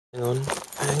Hang on,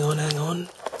 hang on, hang on.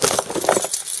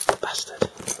 Bastard.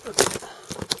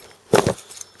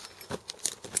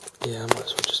 Yeah, I might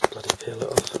as well just bloody peel it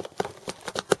off.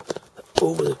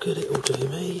 All the good it will do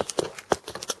me.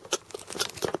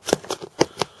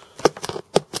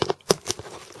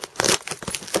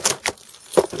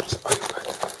 It's open.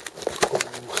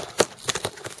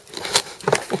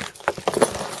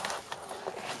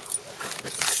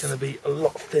 It's going to be a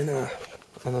lot thinner.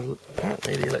 And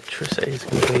apparently the electricity is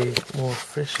going to be more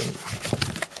efficient.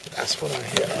 That's what I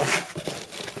hear.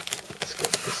 Let's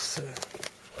get this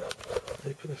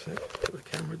open a sec. Put the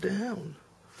camera down.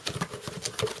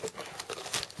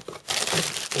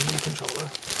 A new controller,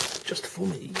 just for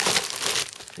me.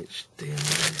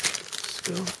 HDMI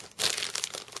skull.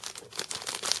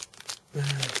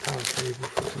 Power cable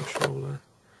for controller.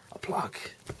 A plug.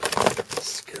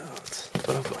 Scott.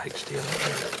 But I've got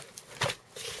HDMI.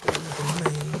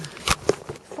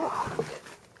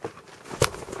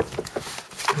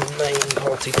 Main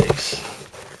party piece.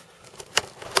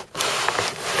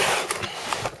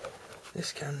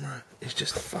 This camera is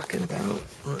just fucking about.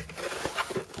 Right.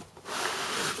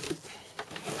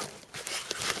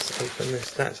 Let's open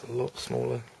this. That's a lot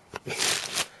smaller.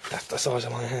 That's the size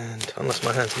of my hand, unless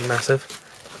my hand's massive.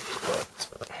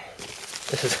 But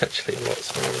this is actually a lot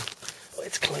smaller. Oh,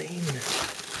 it's clean.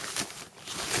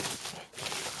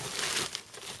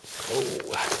 Oh,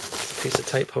 it's a piece of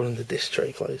tape holding the disc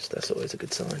tray closed. That's always a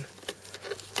good sign.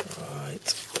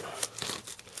 Right.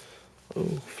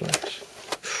 Oh, flash.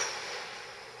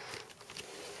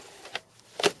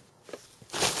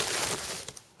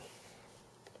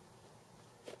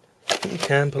 You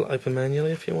can pull it open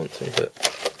manually if you want to, but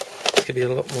it could be a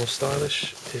lot more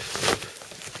stylish if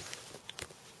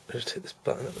I just hit this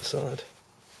button at the side.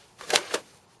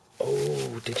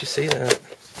 Oh, did you see that?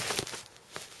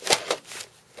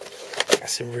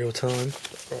 That's in real time.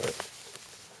 Right.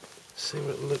 See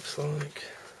what it looks like.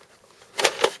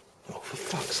 Oh, for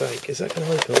fuck's sake, is that going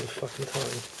to open all the fucking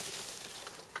time?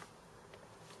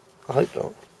 I hope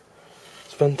not.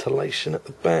 It's ventilation at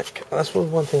the back. That's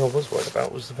one thing I was worried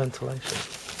about, was the ventilation.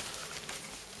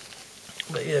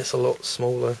 But yeah, it's a lot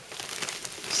smaller.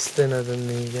 It's thinner than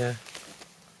the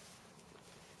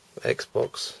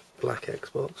Xbox, black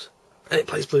Xbox. And it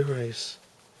plays Blu-rays.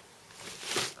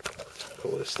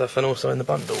 All this stuff, and also in the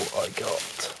bundle I got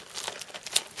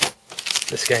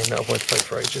this game that I've wanted to play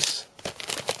for ages.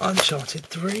 Uncharted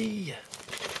 3!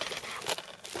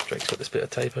 Drake's got this bit of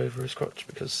tape over his crotch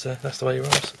because that's the way he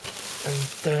rolls.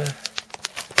 And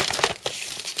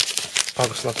I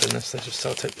was slugged in this, they just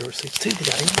self-tape the receipts to the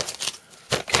game.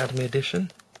 Academy Edition,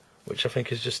 which I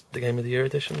think is just the Game of the Year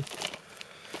edition.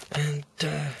 And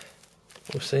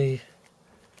we'll see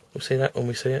that when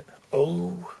we see it.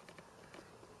 Oh!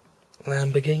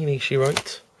 Lamborghini, she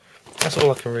wrote. That's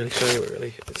all I can really show you,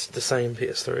 really. It's the same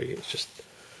PS3, it's just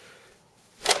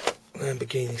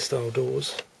Lamborghini style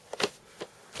doors.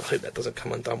 I hope that doesn't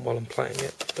come undone while I'm playing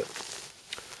it. But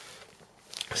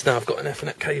so now I've got an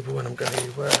Ethernet cable and I'm going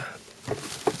to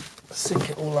sync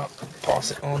it all up,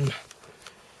 pass it on.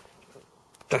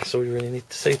 That's all you really need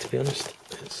to see, to be honest.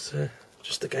 It's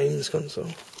just a games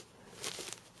console.